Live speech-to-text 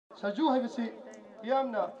Sarju haibasi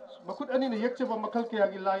yamna makut anina yekchaba makal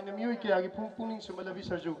kayagi line miyoi kayagi puning sumalabi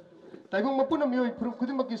sarju taibung mapuna miyoi puru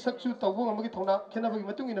kudimaki saksu tawung amagi thona khenabagi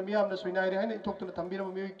matungina miyamna suinaire haina ithokna thambira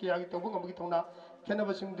miyoi kayagi tawung amagi thona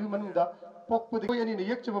khenaba singdu manungda pokpudi koi anina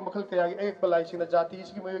yekchaba makal kayagi ek balai singna jati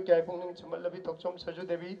isigi miyoi kayagi puning sumalabi thokchom sarju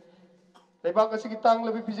devi leibak asigi tang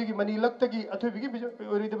labi pijigi mani laktagi athoi bigi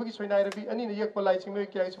oridabagi suinaire bi anina yek balai sing miyoi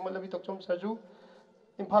kayagi sumalabi thokchom sarju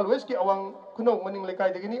IMPHAL West ki awang KHUNOU maning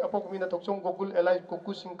lekai dagini apok mina thokchom gokul elai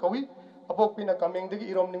koku sing kawi apok pina kameng dagi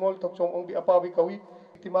irom ningol thokchom ongbi apabi kawi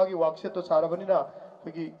timagi wakse to sarabanina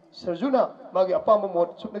khigi sarjuna magi apama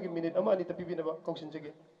mot suknagi minute ama ani tapibina ba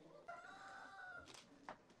kausinjege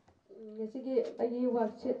ngasigi agi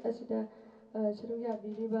wakse asida suru ya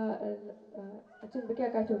biriba achin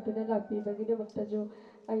bakya ka chotuna lakpi bagide maktaju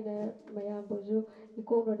aina mayam boju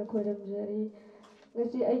ikongro na khoiramjari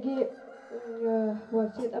ngasi agi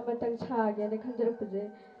worksheet amatang chage ne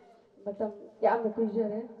khanjarapje matam yamna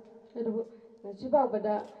kuijare edu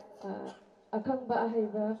sibawbada akhangba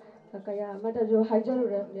ahaiba kaya amada jo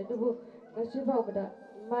haijarure ne dubu sibawbada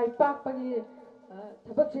mai pakpagi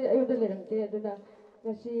thabakse ayuda lerangte aduna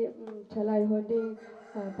ngasi chalai holding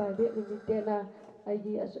private limited na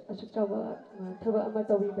aigi asukchawa thaba ama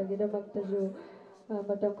tawi bagida maktaju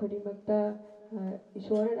matam khudi makta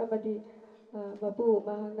ishoran amadi mapu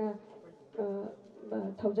mahangna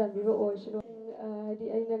thaujan bibo oisino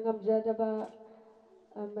hadi aina ngamjadaba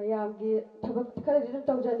mayamgi thabak kharadi dum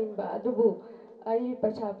taujaningba adubu ai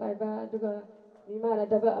paisa paiba aduga mimana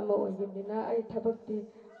daba ama oigimnina ai thabakti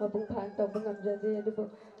mapung phan tawba ngamjade adubu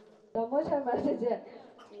damo sharma se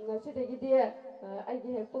ngasidagidi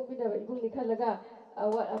aigi hek pokminaba ibungni khalaga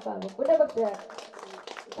awat apa punabakse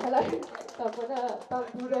khala tapona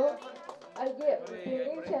pampiro aigi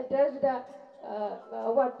training center da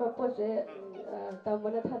awat purpose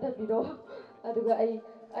tamana thada biro aduga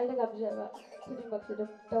aina ngamjaba khudimak se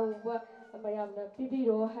tawba mayamna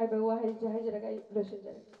pibiro haiba wahai jahajaraga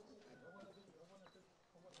losinjare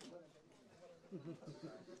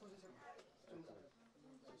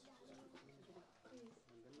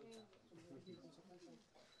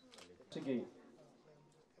sigi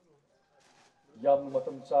yam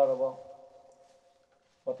matam charaba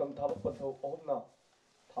matam thabak pathau ohumna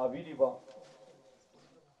thabiriba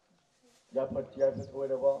yaphat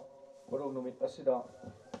hoiraba borok numit asida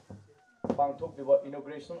pangthokliba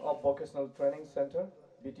Inauguration of Vocational Training Center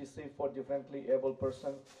BTC for Differently Able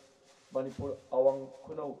Person Manipur AWANG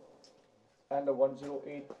KHUNOU and the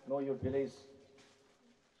 108 Know Your Village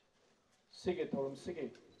sige thorum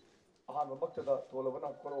sige ahan maktada tolabana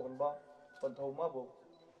koro honba panthau mabo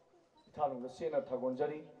ithanung sena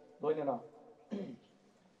thagonjari loinana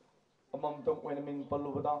amam tom oina ming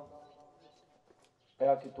pallubada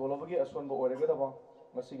ayaki tolabagi asonba oiregadaba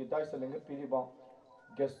masigi daisa lengat piriba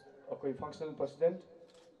guest akoi functional president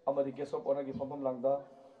amadi guest of honor gi famam langda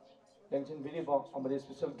lengchin biriba amadi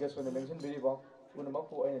special guest oina lengchin biriba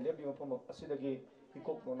unamaku aina lebi mafam asidagi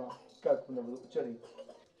hikok nona ka kunabu uchari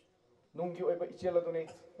nunggi oiba ichel aduni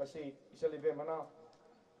masi ichel ibe mana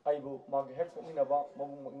aibu mag hek pominaba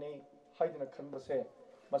mabung magni haidina khanbase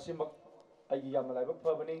masi mak aigi yamna laibak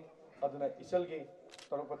phabani aduna ichel gi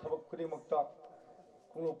tarok thabak khudi makta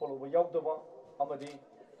kunglo poloba yaudaba amadi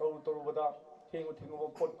torubada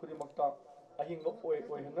thengu pot khudi makta ahing lo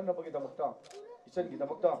oi hanna bagi damakta ichel gi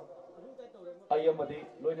damakta ai amadi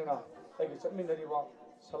loinana aigi chatminariba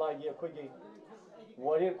salai gi akhoi gi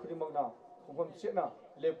warrior khudi makna khumam chena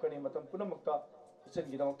lepkani matam punamakta ichen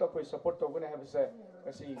gi damakta koi support togane habise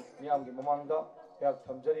kasi miyam gi mamangda yak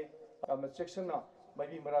thamjari amna section na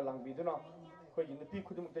maibi mara langbiduna koi gi nupi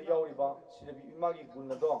khudumakta yauriba sidabi imagi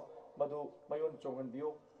gunado madu mayon chonghan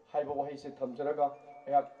biu haiba wahai se thamjaraga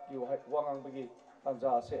yak ki wangang bagi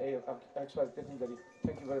tanja se expectation dari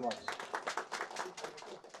thank you very much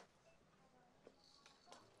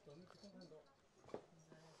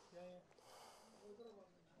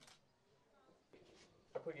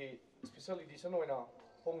अखोगी special edition होना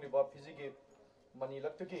होंगलिबा फिजिगी money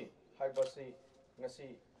लक्तगी हाइबासी ngasi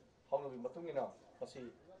हाउनुबी मतुंगिना masi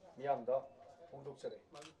miyamda hongdokjare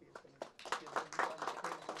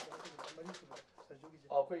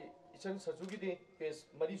akoi ichan sajugi de page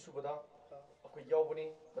mari subada akoi yawbani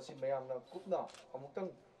masi mayamna kupna amuktang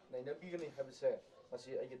nainabigani habise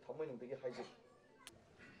masi aigi thamoinungdagi haije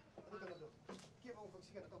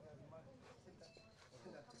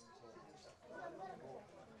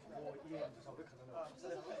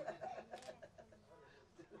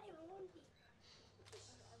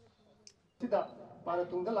sida para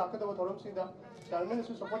tungda lakadaba thorom singda chairman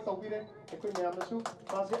su support tawbire ekoi mayam su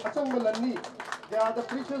mase achang malani they are the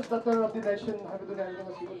preachers daughter of the nation habiduna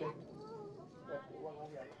habiduna sibulle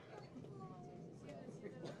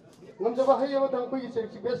ngam hay ama tang pui se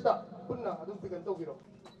besta punna adum pigan to biro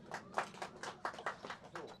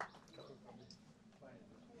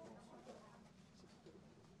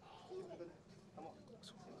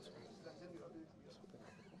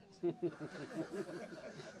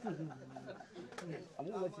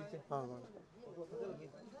아무거나 진짜.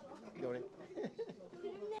 요래.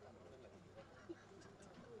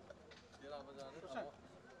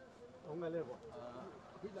 엄마 내려 봐.